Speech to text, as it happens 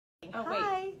Oh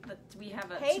Hi. wait, we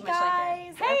have a Hey too much guys.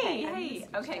 like that. Okay, Hey.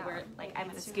 Okay, down. we're like I'm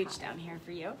gonna It's too scooch high. down here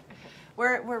for you. Okay.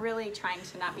 We're really trying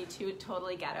to not be too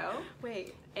totally ghetto.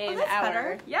 Wait. In that's our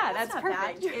better. yeah, That's that's not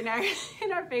perfect. bad.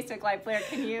 In our Facebook Live, Blair,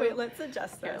 can you Wait, let's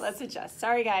adjust this. Here, let's adjust.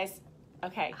 Sorry guys.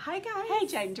 Okay. Hi guys. Hey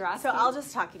Jen Drosky. So I'll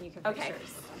just talk and you can Okay.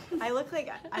 pictures. I look like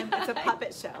it's a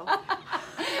puppet show.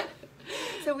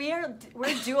 So we're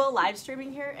dual live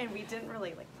streaming here, and we didn't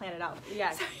really plan it out.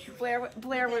 Yes.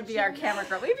 Blair would be our camera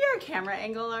girl. Maybe our camera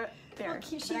angle or there.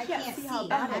 She But I can't see how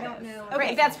bad I it don't is. know. Okay.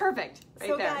 Right, that's perfect. Right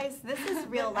So there. guys, this is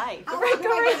real life. How Right, long do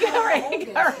I get go to right, hold go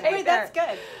this right. thing? Wait, that's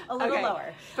good. A little Okay.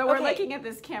 lower. But we're Okay. looking at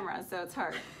this camera, so it's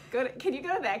hard. Can you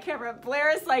go to that camera?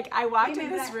 Blair is like, I walked Wait a in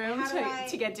minute, this room how do I-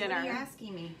 to get dinner. What are you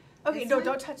asking me? Okay, This no, one?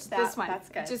 don't touch that. This one. That's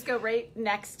good. Just go right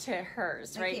next to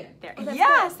hers, Right right here. there. Oh, that's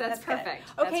Yes, good. that's good. perfect.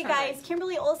 Okay, That's guys, perfect.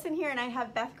 Kimberly Olson here, and I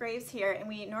have Beth Graves here, and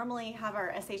we normally have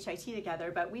our SHIT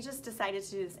together, but we just decided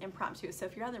to do this impromptu. So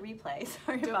if you're on the replay,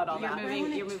 sorry about all you're that. moving- I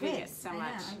wanna you're moving it twist. so I know,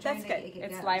 much. I'm trying That's to good. make it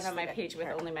It's go. live on my Okay, page with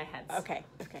sure. only my heads. Okay.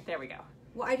 There we go.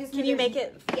 Well, I just Can know you there's- make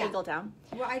it yeah. angle down?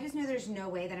 Well, I just know there's no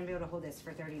way that I'm able to hold this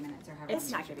for 30 minutes or however. It's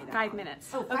long not gonna be that 5 long. minutes.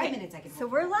 Oh, 5 minutes I can So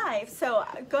hold we're it. live. So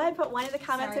go ahead and put 1 in the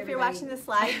comments Sorry, if you're everybody. watching this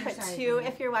live. Put Sorry, 2 everybody.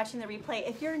 if you're watching the replay.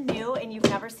 If you're new and you've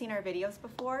never seen our videos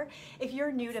before, if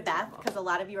you're new to Beth, because a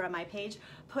lot of you are on my page,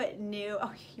 put new.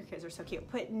 Oh, your kids are so cute.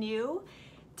 Put new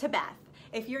to Beth.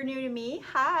 If you're new to me,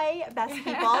 hi, best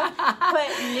people.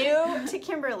 Put new to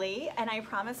Kimberly, and I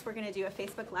promise we're going to do a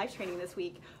Facebook Live training this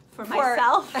week for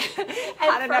myself and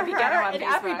How to for not be ghetto her on and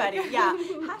Facebook. everybody. Yeah,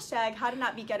 hashtag how to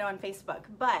not be ghetto on Facebook.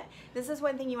 But this is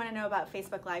one thing you want to know about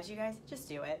Facebook Lives, you guys. Just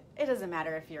do it. It doesn't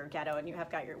matter if you're ghetto and you have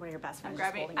got one of your best friends.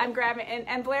 I'm grabbing,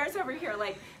 and Blair's over here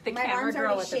like the My camera arm's girl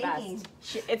already with shaking. the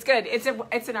best. It's good.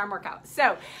 It's an arm workout.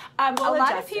 So a We'll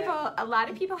lot of adjust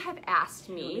it. people have asked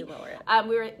me. Let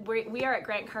me lower it. We are at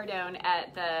Grant Cardone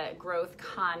at the Growth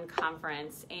Con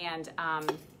conference, and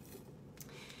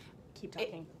Keep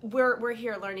talking. we're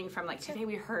here learning from, like, today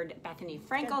we heard Bethany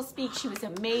Frankel speak. She was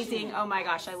amazing. Oh my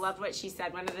gosh, I loved what she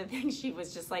said. One of the things she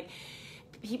was just like,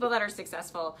 people that are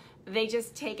successful, they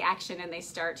just take action and they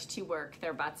start to work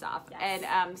their butts off. Yes.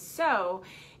 And so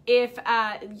if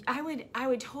I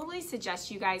would totally suggest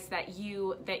you guys that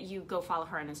you go follow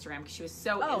her on Instagram, because she was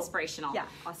so inspirational. yeah,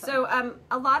 awesome. So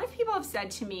a lot of people have said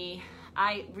to me,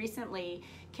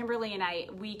 Kimberly and I,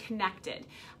 we connected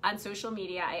on social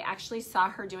media. I actually saw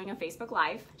her doing a Facebook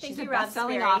Live. She's a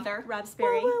best-selling author. Rob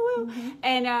Sperry. Woo, woo, woo.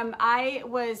 And I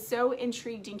was so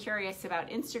intrigued and curious about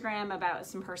Instagram, about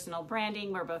some personal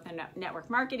branding. We're both in network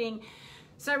marketing.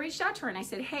 So I reached out to her and I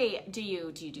said, hey, do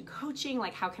you do coaching?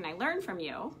 Like, how can I learn from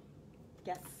you?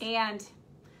 Yes. And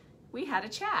we had a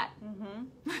chat.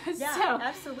 Yeah, So,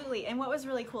 absolutely. And what was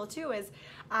really cool too is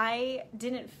I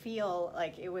didn't feel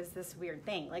like it was this weird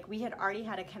thing. Like, we had already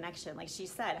had a connection. Like, she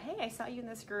said, hey, I saw you in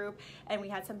this group, and we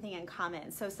had something in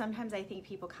common. So sometimes I think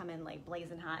people come in like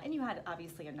blazing hot, and you had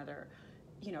obviously another,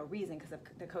 reason because of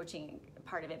the coaching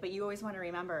part of it. But you always want to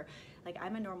remember, like,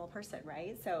 I'm a normal person,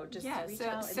 right? So just reach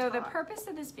out and so the talk. purpose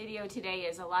of this video today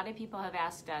is, a lot of people have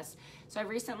asked us. So I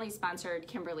recently sponsored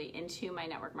Kimberly into my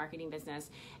network marketing business,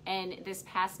 and this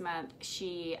past month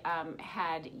she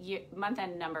had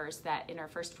month-end numbers that in her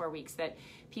first 4 weeks that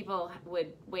people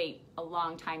would wait a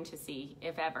long time to see,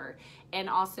 if ever. And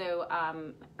also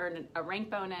earned a rank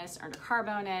bonus, earned a car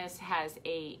bonus, has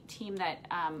a team that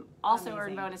also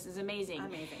earned bonuses. Amazing.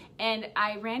 And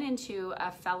I ran into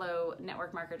a fellow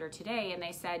network marketer today, and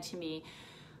they said to me,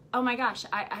 oh my gosh,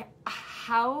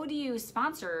 how do you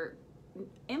sponsor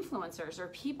influencers or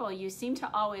people? You seem to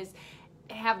always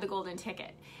have the golden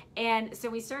ticket. And so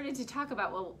we started to talk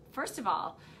about, well, first of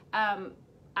all,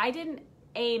 I didn't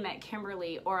aim at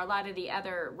Kimberly or a lot of the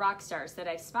other rock stars that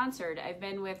I've sponsored. I've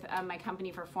been with my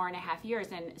company for 4.5 years,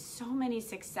 and so many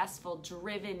successful,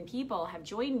 driven people have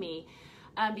joined me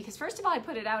because, first of all, I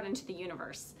put it out into the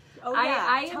universe. Oh yeah,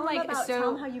 I tell am them like, so,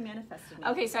 tell them how you manifested me.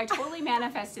 Okay, so I totally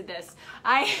manifested this.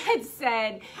 I had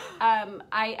said,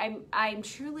 I'm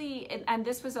truly, and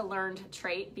this was a learned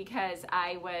trait, because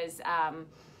I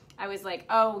was like,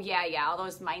 oh yeah, all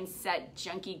those mindset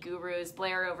junkie gurus,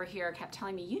 Blair over here, kept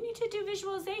telling me, you need to do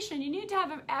visualization, you need to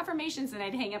have affirmations, and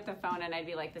I'd hang up the phone and I'd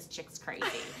be like, this chick's crazy.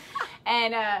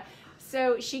 And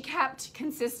so she kept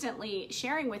consistently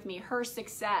sharing with me her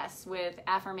success with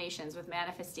affirmations, with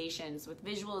manifestations, with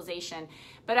visualization,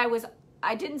 but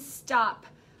I didn't stop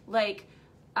like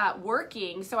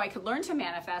working so I could learn to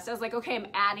manifest. I was like, okay, I'm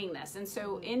adding this. And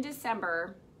so in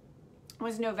December,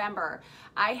 was November,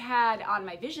 I had on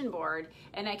my vision board,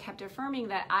 and I kept affirming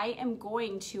that I am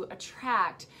going to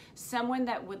attract someone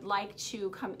that would like to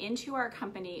come into our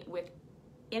company with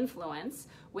influence,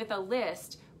 with a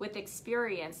list, with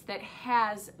experience that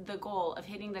has the goal of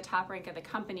hitting the top rank of the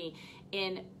company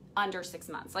in under 6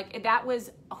 months. Like that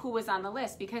was who was on the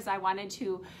list, because I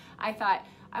thought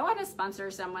I want to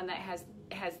sponsor someone that has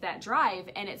that drive,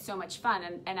 and it's so much fun,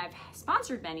 and I've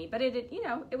sponsored many, but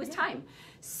it was time.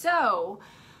 So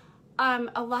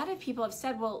a lot of people have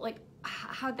said, well, like,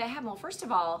 how'd that happen? Well, first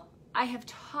of all, I have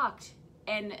talked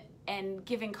and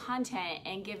given content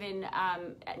and given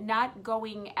not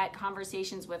going at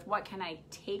conversations with what can I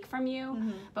take from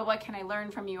you, but what can I learn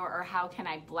from you, or how can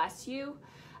I bless you,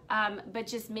 but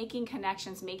just making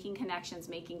connections,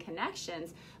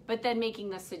 but then making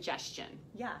the suggestion.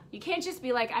 Yeah. You can't just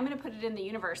be like, I'm going to put it in the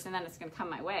universe and then it's going to come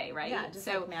my way, right? Yeah, just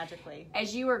like magically.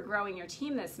 As you were growing your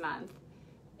team this month,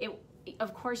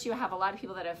 of course you have a lot of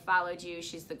people that have followed you.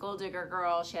 She's the Gold Digger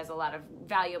girl. She has a lot of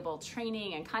valuable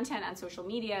training and content on social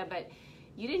media, but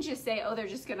you didn't just say, oh,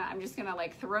 I'm just gonna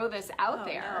like throw this out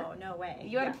there. No way.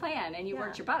 You had a plan, and you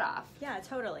worked your butt off. Yeah,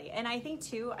 totally. And I think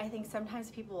sometimes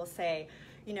people will say,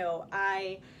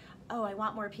 I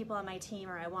want more people on my team,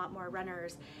 or I want more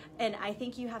runners. And I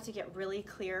think you have to get really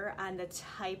clear on the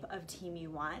type of team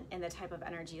you want and the type of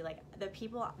energy. Like the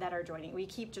people that are joining, we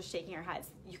keep just shaking our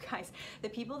heads. You guys, the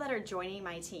people that are joining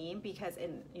my team, because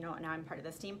now I'm part of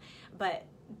this team, but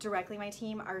directly my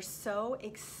team are so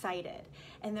excited,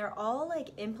 and they're all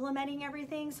like implementing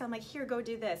everything. So I'm like, here, go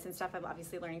do this and stuff. I'm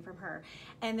obviously learning from her,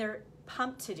 and they're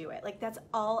pumped to do it. Like that's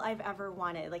all I've ever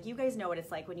wanted. Like you guys know what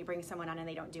it's like when you bring someone on and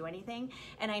they don't do anything.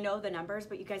 And I know the numbers,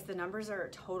 but you guys, the numbers are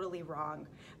totally wrong.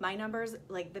 My numbers,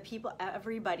 like the people,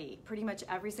 everybody, pretty much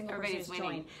every single person who's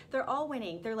joined, they're all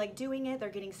winning. They're like doing it. They're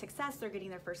getting success. They're getting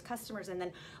their first customers. And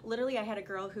then literally I had a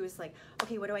girl who was like,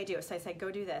 okay, what do I do? So I said,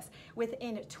 go do this.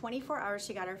 Within 24 hours,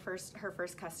 she got her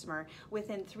first customer.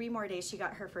 Within 3 more days, she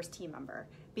got her first team member,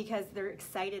 because they're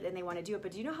excited and they want to do it.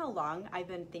 But do you know how long I've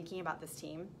been thinking about this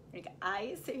team? Like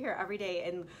I sit here every day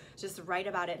and just write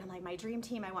about it. And I'm like, my dream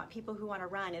team, I want people who want to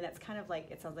run. And that's kind of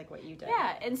like, it sounds like what you did.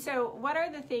 Yeah. And so what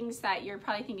are the things that you're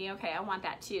probably thinking, okay, I want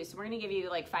that too. So we're going to give you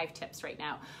like 5 tips right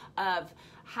now of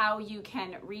how you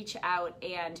can reach out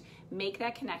and make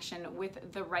that connection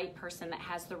with the right person that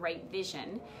has the right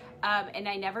vision. And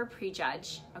I never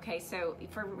prejudge. Okay, so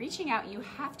for reaching out, you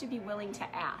have to be willing to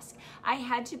ask.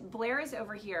 Blair is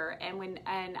over here, and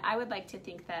I would like to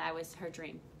think that I was her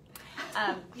dream.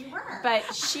 You were. But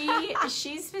she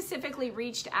specifically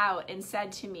reached out and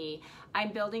said to me,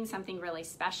 I'm building something really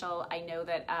special. I know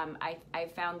that I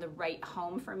found the right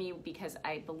home for me because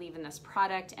I believe in this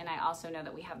product, and I also know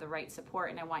that we have the right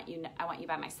support, and I want you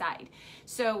by my side.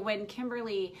 So when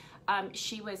Kimberly,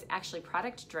 she was actually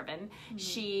product driven. Mm-hmm.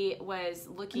 She was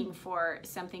looking for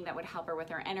something that would help her with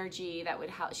her energy, that would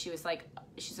help. She's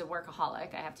a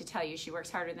workaholic. I have to tell you, she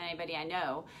works harder than anybody I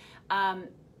know.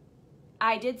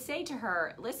 I did say to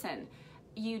her, listen,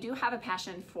 you do have a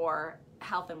passion for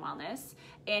health and wellness,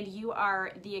 and you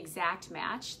are the exact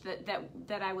match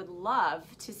that I would love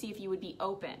to see if you would be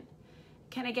open.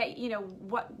 Can I get,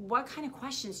 what kind of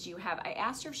questions do you have? I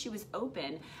asked her if she was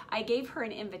open. I gave her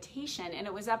an invitation, and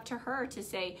it was up to her to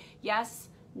say yes,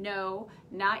 no,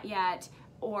 not yet,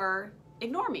 or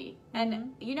ignore me. Mm-hmm.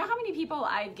 And you know how many people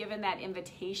I've given that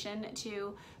invitation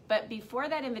to? But before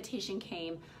that invitation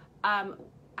came,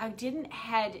 I didn't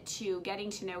head to getting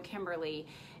to know Kimberly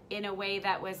in a way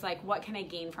that was like, what can I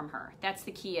gain from her? That's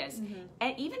the key is. Mm-hmm.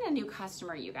 And even a new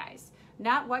customer, you guys,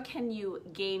 not what can you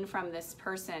gain from this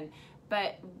person,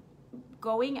 but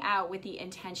going out with the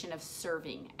intention of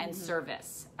serving and mm-hmm.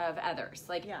 service of others.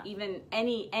 Like even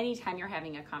anytime you're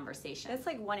having a conversation. That's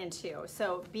like 1 and 2.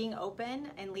 So being open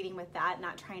and leading with that,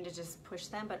 not trying to just push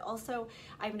them, but also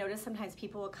I've noticed sometimes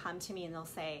people will come to me and they'll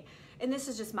say, and this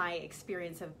is just my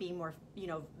experience of being more,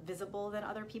 visible than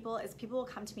other people, is people will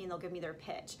come to me and they'll give me their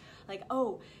pitch. Like,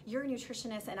 oh, you're a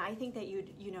nutritionist, and I think that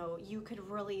you could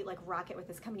really like rock it with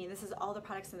this company, and this is all the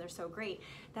products and they're so great.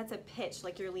 That's a pitch.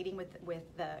 Like you're leading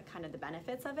with the kind of the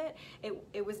benefits of it.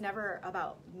 It was never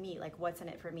about me, like what's in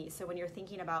it for me. So when you're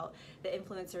thinking about the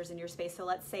influencers in your space, so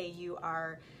let's say you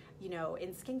are, in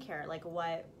skincare, like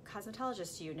what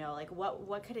cosmetologists do you know? Like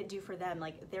what could it do for them?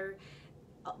 Like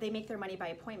they make their money by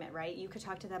appointment, right? You could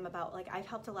talk to them about, like, I've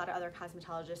helped a lot of other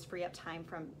cosmetologists free up time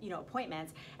from,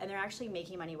 appointments, and they're actually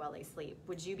making money while they sleep.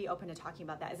 Would you be open to talking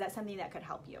about that? Is that something that could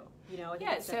help you?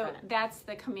 Yeah, so that's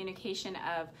the communication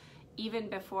of, even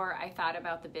before I thought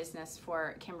about the business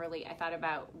for Kimberly, I thought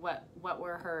about what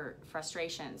were her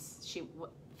frustrations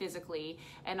physically,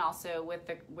 and also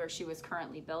with where she was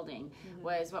currently building, mm-hmm.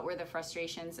 was what were the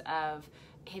frustrations of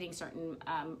hitting certain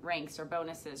ranks or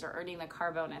bonuses or earning the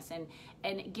car bonus,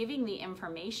 and giving the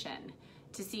information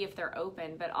to see if they're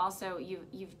open. But also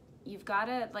you've got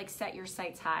to like set your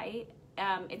sights high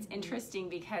it's interesting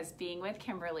because being with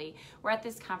Kimberly, we're at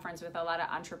this conference with a lot of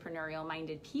entrepreneurial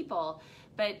minded people,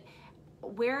 but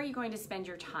where are you going to spend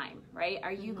your time, right?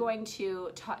 Are you going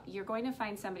to you're going to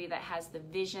find somebody that has the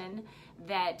vision,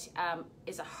 that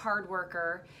is a hard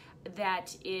worker,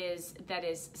 that is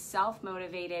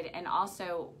self-motivated, and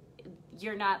also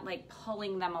you're not like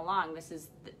pulling them along.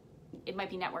 It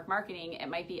might be network marketing, it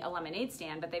might be a lemonade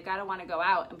stand, but they've got to want to go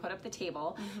out and put up the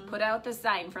table, put out the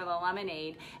sign for the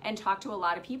lemonade, and talk to a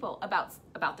lot of people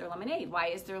about their lemonade. Why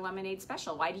is their lemonade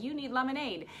special? Why do you need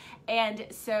lemonade? And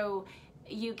so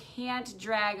you can't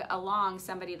drag along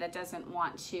somebody that doesn't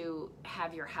want to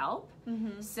have your help.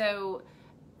 So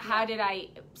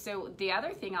so the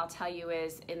other thing I'll tell you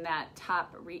is in that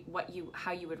top,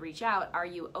 how you would reach out, are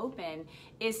you open,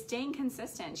 is staying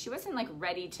consistent. She wasn't like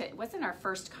ready to, it wasn't our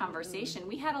first conversation.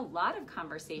 We had a lot of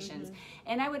conversations,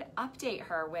 and I would update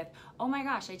her with, oh my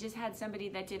gosh, I just had somebody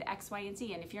that did X, Y, and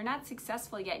Z. And if you're not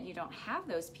successful yet and you don't have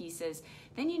those pieces,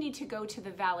 then you need to go to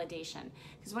the validation.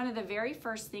 Because one of the very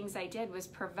first things I did was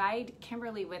provide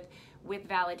Kimberly with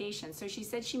validation. So she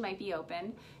said she might be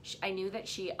open. I knew that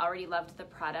she already loved the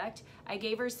product. I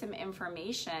gave her some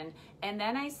information, and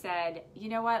then I said, you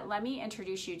know what, let me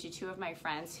introduce you to two of my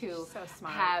friends who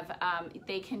have,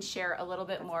 they can share a little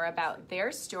bit more about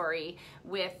their story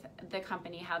with the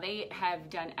company, how they have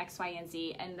done X, Y, and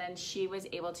Z, and then she was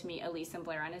able to meet Elise and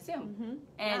Blair on a Zoom.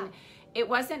 And it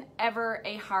wasn't ever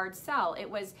a hard sell. It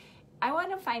was, I want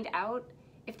to find out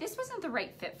if this wasn't the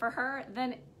right fit for her,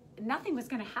 then nothing was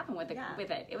going to happen with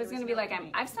it. It was going to be like,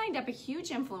 I've signed up a huge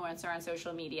influencer on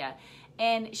social media,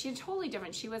 and she's totally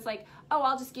different. She was like, oh,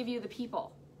 I'll just give you the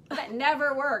people. That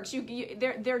never works.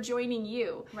 They're joining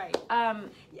you. Right.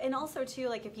 And also too,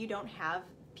 like if you don't have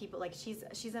people, like she's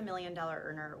a $1 million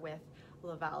earner with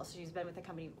Laval, so she's been with the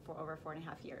company for over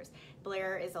 4.5 years.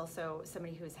 Blair is also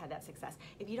somebody who's had that success.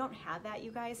 If you don't have that,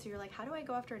 you guys, so you're like, how do I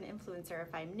go after an influencer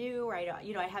if I'm new or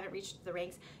I haven't reached the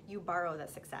ranks? You borrow the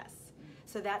success.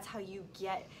 So that's how you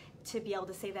get to be able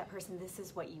to say to that person, this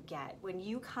is what you get when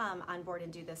you come on board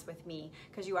and do this with me,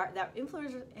 because you are that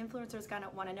influencer's gonna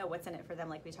want to know what's in it for them,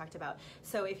 like we talked about.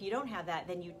 So if you don't have that,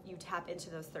 then you tap into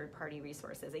those third-party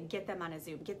resources and get them on a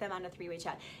Zoom, get them on a three-way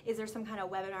chat. Is there some kind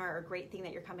of webinar or great thing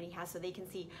that your company has, so they can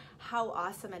see how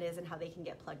awesome it is and how they can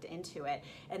get plugged into it?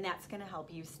 And that's going to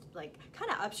help you like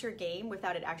kind of up your game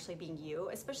without it actually being you,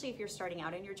 especially if you're starting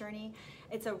out in your journey.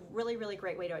 It's a really, really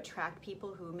great way to attract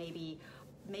people who maybe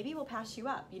will pass you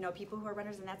up, people who are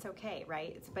runners, and that's okay,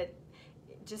 right? But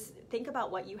just think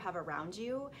about what you have around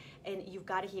you, and you've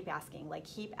got to keep asking. Like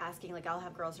I'll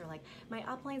have girls who are like, my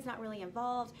upline's not really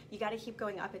involved. You got to keep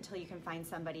going up until you can find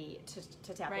somebody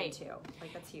to tap into.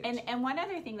 Like that's huge. And one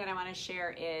other thing that I want to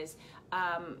share is,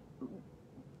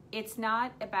 it's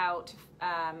not about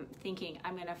thinking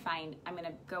I'm going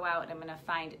to go out and I'm going to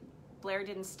find. Blair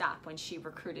didn't stop when she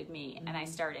recruited me and I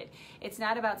started. It's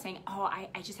not about saying, oh,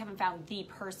 I just haven't found the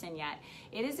person yet.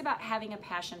 It is about having a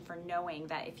passion for knowing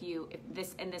that if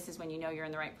this is when you know you're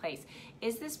in the right place.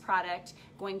 Is this product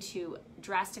going to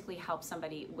drastically help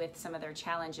somebody with some of their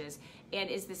challenges?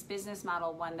 And is this business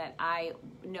model one that I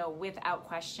know without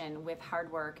question, with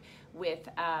hard work, with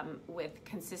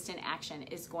consistent action,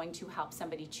 is going to help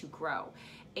somebody to grow?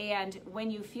 And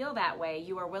when you feel that way,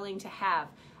 you are willing to have.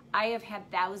 I have had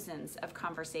thousands of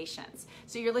conversations.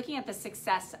 So you're looking at the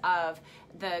success of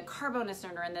the car bonus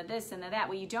earner and the this and the that.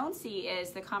 What you don't see is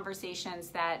the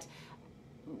conversations that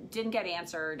didn't get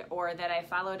answered, or that I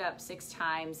followed up 6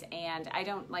 times and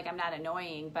I'm not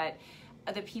annoying, but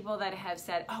the people that have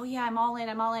said, oh yeah, I'm all in,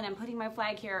 I'm putting my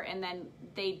flag here, and then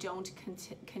they don't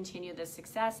continue the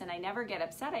success, and I never get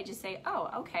upset. I just say, oh,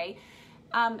 okay.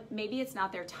 Maybe it's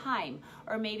not their time,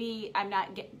 or maybe I'm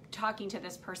not talking to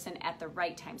this person at the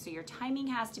right time. So your timing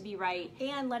has to be right.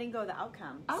 And letting go of the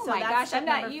outcome. Oh my gosh, I'm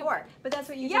not you. But that's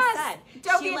what you just said.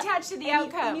 Don't be attached to the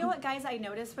outcome. You know what, guys, I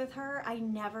noticed with her, I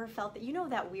never felt that,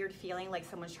 that weird feeling like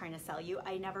someone's trying to sell you.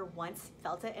 I never once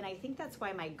felt it. And I think that's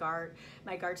why my guard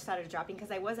started dropping,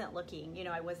 because I wasn't looking,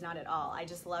 I was not at all. I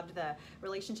just loved the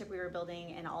relationship we were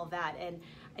building and all that. And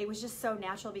it was just so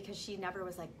natural, because she never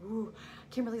was like, ooh,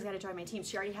 Kimberly's got to join my team.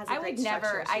 She already has a great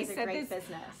structure. She's a great business.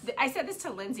 I said this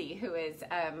to Lindsay, who is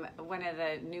one of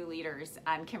the new leaders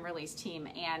on Kimberly's team,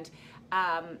 and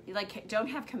don't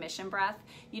have commission breath.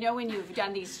 When you've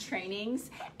done these trainings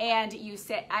and you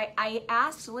say, I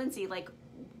asked Lindsay,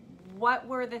 what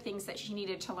were the things that she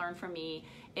needed to learn from me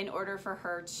in order for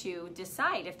her to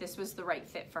decide if this was the right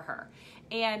fit for her.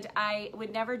 And I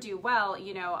would never do well,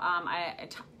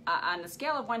 on the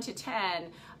scale of 1 to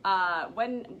 10,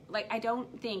 I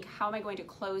don't think, how am I going to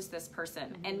close this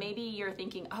person? And maybe you're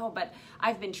thinking, oh, but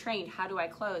I've been trained, how do I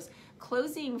close?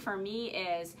 closing for me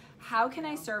is, how can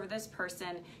I serve this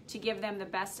person to give them the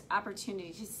best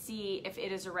opportunity to see if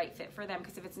it is a right fit for them?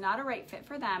 Because if it's not a right fit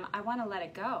for them, I want to let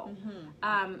it go.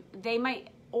 They might,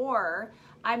 or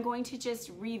I'm going to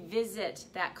just revisit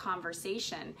that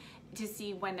conversation to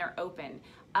see when they're open.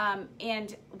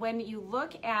 And when you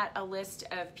look at a list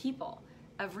of people,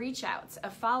 of reach outs,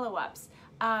 of follow-ups,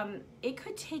 it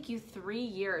could take you 3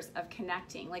 years of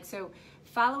connecting. Like, so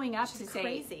following up to say,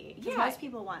 crazy. Yeah, most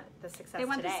people want the success. They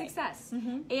want today. the success.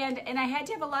 And I had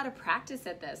to have a lot of practice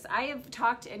at this. I have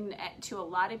talked to a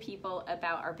lot of people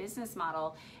about our business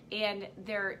model, and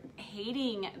they're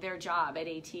hating their job at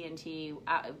AT&T.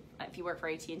 If you work for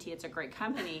AT&T, it's a great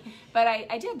company. But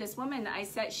I did. This woman,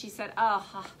 she said,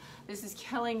 oh, this is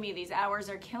killing me. These hours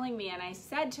are killing me. And I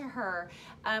said to her,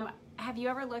 have you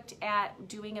ever looked at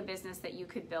doing a business that you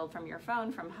could build from your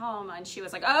phone, from home? And she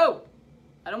was like, oh,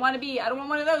 I don't want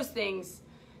one of those things.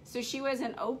 So she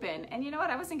wasn't open. And you know what?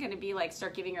 I wasn't going to be like,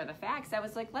 start giving her the facts. I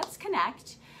was like, let's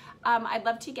connect. I'd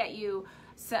love to get you,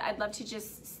 so I'd love to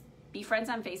just be friends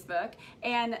on Facebook,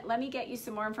 and let me get you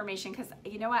some more information. Because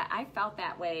you know what? I felt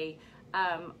that way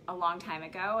a long time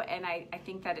ago. And I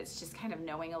think that it's just kind of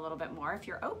knowing a little bit more if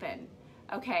you're open.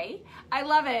 Okay, I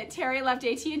love it. Terry left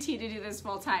AT&T to do this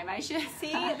full time. I should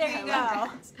see. There you go.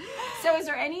 So, is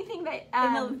there anything that?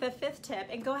 And the fifth tip,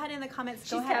 and go ahead in the comments.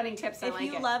 She's counting tips. If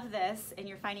you love this and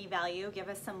you're finding value, give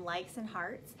us some likes and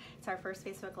hearts. It's our first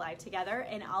Facebook Live together,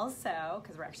 and also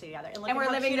because we're actually together, and look at we're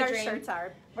how living cute the our dream. shirts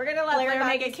are. We're gonna let Blair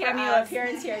make a cameo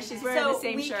appearance here. She's wearing the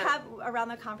same shirt. So we have around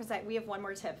the conference. We have one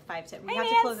more tip, 5 tip. We have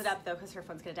to close it up though because her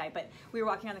phone's gonna die. But we were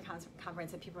walking on the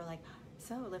conference, and people were like,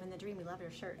 "So, living the dream. We love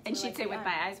your shirt." And she'd say, "With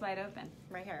my eyes wide open."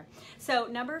 Right here. So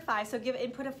number 5. So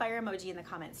put a fire emoji in the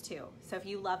comments too. So if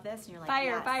you love this and you're like, fire,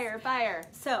 yes. fire, fire.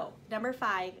 So number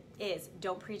 5 is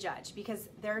don't prejudge, because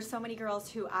there are so many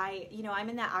girls who I'm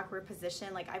in that awkward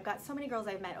position. Like, I've got so many girls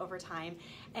I've met over time,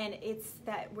 and it's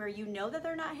that where you know that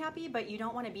they're not happy, but you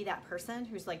don't want to be that person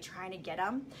who's like trying to get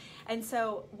them. And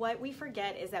so what we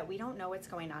forget is that we don't know what's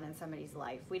going on in somebody's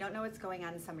life. We don't know what's going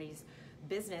on in somebody's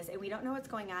business, and we don't know what's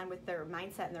going on with their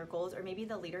mindset and their goals, or maybe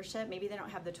the leadership, maybe they don't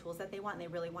have the tools that they want and they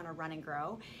really want to run and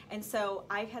grow. And so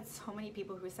I've had so many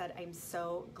people who said, I'm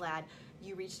so glad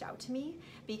you reached out to me,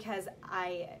 because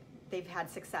they've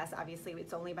had success. Obviously,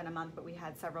 it's only been a month, but we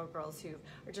had several girls who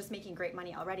are just making great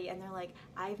money already, and they're like,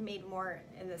 I've made more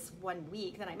in this 1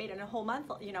 week than I made in a whole month,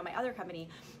 my other company.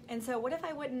 And so what if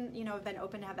I wouldn't, have been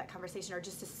open to have that conversation, or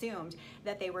just assumed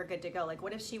that they were good to go? Like,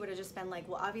 what if she would have just been like,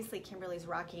 well, obviously Kimberly's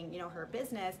rocking, her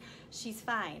business, she's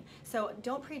fine. So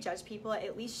don't prejudge people.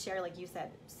 At least share, like you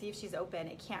said, see if she's open.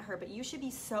 It can't hurt. But you should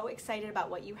be so excited about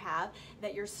what you have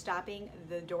that you're stopping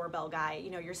the doorbell guy,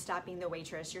 you're stopping the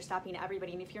waitress, you're stopping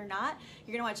everybody. And if you're not,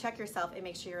 you're gonna want to check yourself and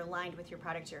make sure you're aligned with your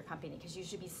product or your company, because you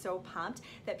should be so pumped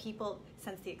that people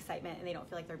sense the excitement and they don't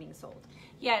feel like they're being sold.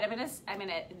 Yeah, and I'm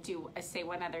gonna say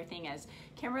one other thing is,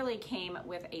 Kimberly came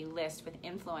with a list with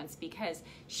influence because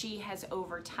she has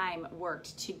over time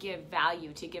worked to give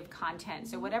value, to give content.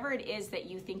 So whatever it is that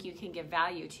you think you can give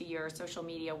value to your social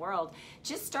media world,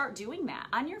 just start doing that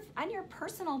on your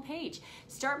personal page.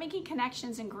 Start making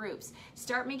connections in groups.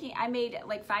 I made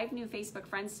like 5 new Facebook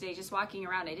friends today just walking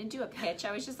around. I didn't do a pitch.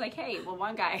 I was just like, hey, well,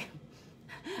 one guy.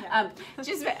 Yeah.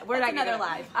 We're not another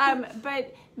live.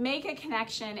 But make a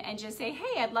connection and just say,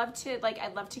 hey, I'd love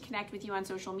to connect with you on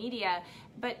social media.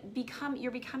 But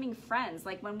you're becoming friends.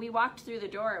 Like, when we walked through the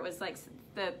door, it was like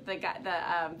the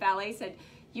valet said,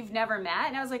 you've never met?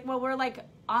 And I was like, well, we're like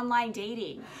online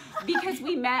dating, because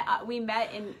we met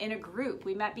in a group.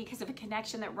 We met because of a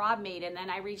connection that Rob made, and then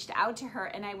I reached out to her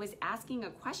and I was asking a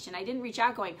question. I didn't reach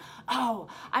out going, oh,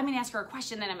 I'm gonna ask her a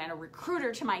question, then I'm gonna recruit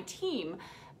her to my team.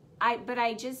 I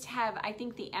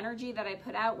think the energy that I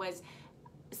put out was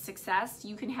success.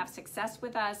 You can have success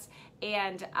with us,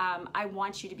 and I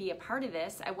want you to be a part of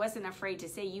this. I wasn't afraid to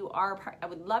say you are a part. I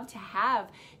would love to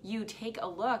have you take a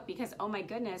look, because oh my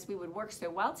goodness, we would work so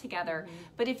well together. Mm-hmm.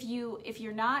 But if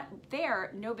you're not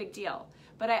there, no big deal.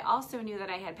 But I also knew that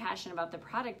I had passion about the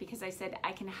product, because I said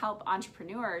I can help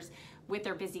entrepreneurs with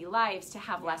their busy lives to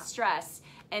have less stress.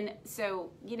 And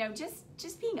so,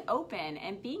 just being open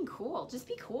and being cool. Just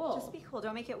be cool. Just be cool.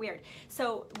 Don't make it weird.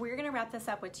 So we're going to wrap this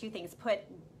up with 2 things. Put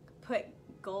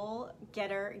goal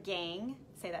getter gang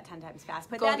say that 10 times fast.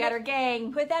 Goal Getter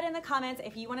Gang. Put that in the comments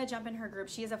if you want to jump in her group.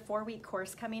 She has a 4-week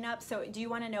course coming up. So do you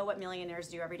want to know what millionaires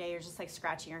do every day? You're just like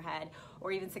scratching your head,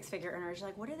 or even 6-figure earners. You're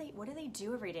like, what do they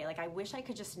do every day? Like, I wish I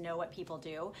could just know what people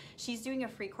do. She's doing a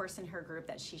free course in her group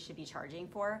that she should be charging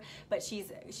for, but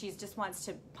she's just wants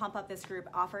to pump up this group,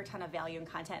 offer a ton of value and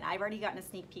content. I've already gotten a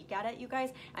sneak peek at it, you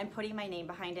guys. I'm putting my name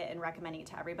behind it and recommending it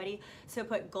to everybody. So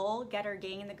put Goal Getter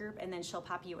Gang in the group, and then she'll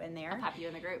pop you in there. I'll pop you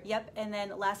in the group. Yep. And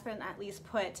then last but not least,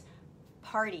 put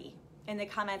party in the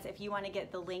comments if you want to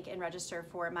get the link and register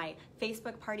for my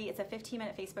Facebook party. It's a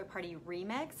 15-minute Facebook party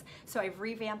remix. So I've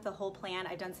revamped the whole plan.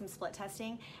 I've done some split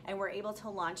testing, and we're able to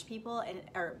launch people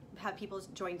or have people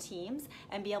join teams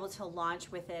and be able to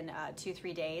launch within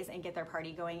 2-3 days and get their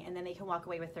party going, and then they can walk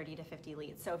away with 30 to 50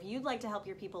 leads. So if you'd like to help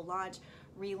your people launch,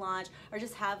 relaunch, or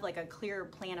just have like a clear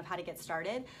plan of how to get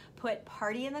started, put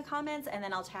party in the comments, and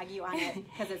then I'll tag you on it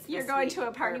because it's You're going to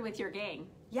a party with your gang.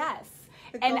 Yes.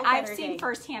 And I've seen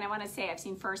firsthand, I want to say, I've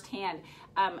seen firsthand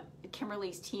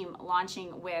Kimberly's team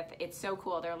launching with, it's so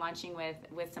cool, they're launching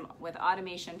with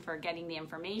automation for getting the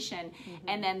information,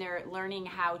 and then they're learning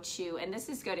how to, and this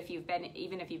is good if you've been,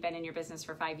 even if you've been in your business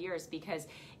for 5 years, because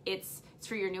it's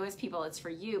for your newest people, it's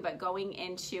for you, but going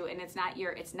into, and it's not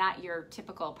your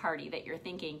typical party that you're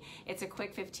thinking. It's a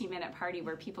quick 15-minute party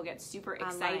where people get super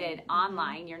excited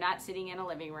online. You're not sitting in a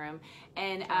living room.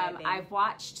 And I've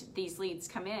watched these leads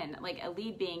come in, like a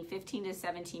lead being 15 to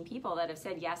 17 people that have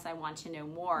said, yes, I want to know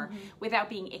more, without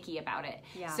being icky about it.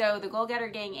 Yeah. So the Goal Getter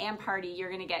Gang and party, you're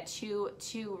going to get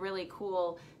two really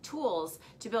cool tools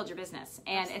to build your business.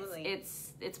 And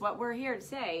it's what we're here to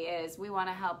say is we want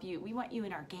to help you. We want you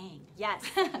in our gang. Yes.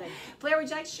 Blair, would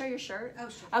you like to show your shirt? Oh,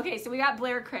 sure. Okay, so we got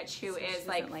Blair Critch, who is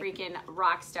like freaking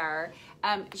rock star.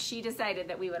 She decided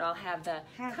that we would all have the,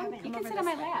 you can sit on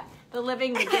my lap, the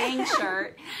Living the Gang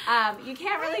shirt. You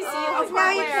can't really see it. No,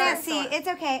 you can't see. It's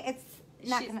okay. It's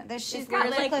not gonna. She's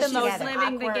got like the most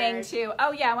Living the Gang too.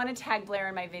 Oh yeah, I want to tag Blair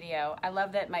in my video. I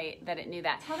love that it knew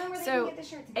that. Tell them where they can get the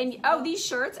shirts. And these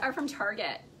shirts are from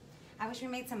Target. I wish we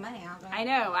made some money out of it. I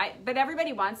know, but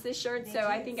everybody wants this shirt, so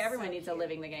I think everyone needs a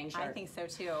Living the Gang shirt. I think so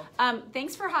too.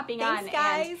 Thanks for hopping on. Thanks,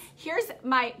 guys. And here's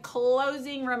my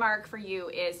closing remark for you: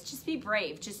 is just be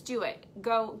brave, just do it.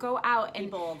 Go out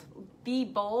and be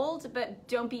bold, but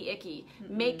don't be icky.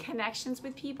 Make connections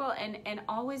with people, and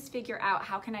always figure out,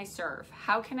 how can I serve?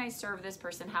 How can I serve this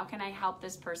person? How can I help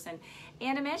this person?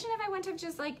 And imagine if I went to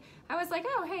just like, I was like,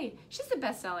 oh, hey, she's a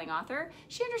best-selling author.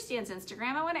 She understands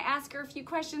Instagram. I want to ask her a few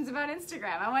questions about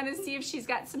Instagram. I want to see if she's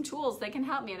got some tools that can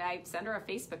help me. And I sent her a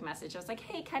Facebook message. I was like,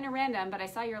 hey, kind of random, but I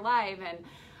saw your live,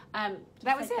 and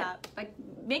that was it. Like,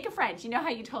 make a friend. You know how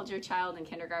you told your child in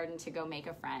kindergarten to go make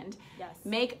a friend? Yes.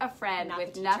 Make a friend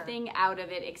with nothing out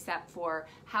of it except for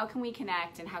how can we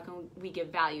connect and how can we give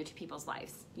value to people's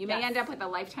lives. You may end up with a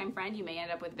lifetime friend. You may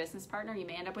end up with a business partner. You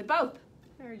may end up with both.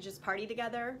 Or just party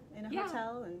together in a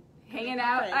hotel and hanging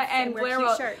out. And Blair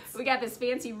we got this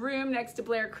fancy room next to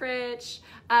Blair Critch.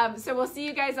 So we'll see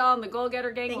you guys all in the Goal Getter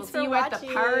Gang. Thanks we'll see you watching. at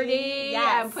the party.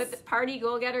 Yes. Put the party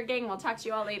Goal Getter Gang. We'll talk to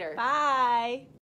you all later. Bye.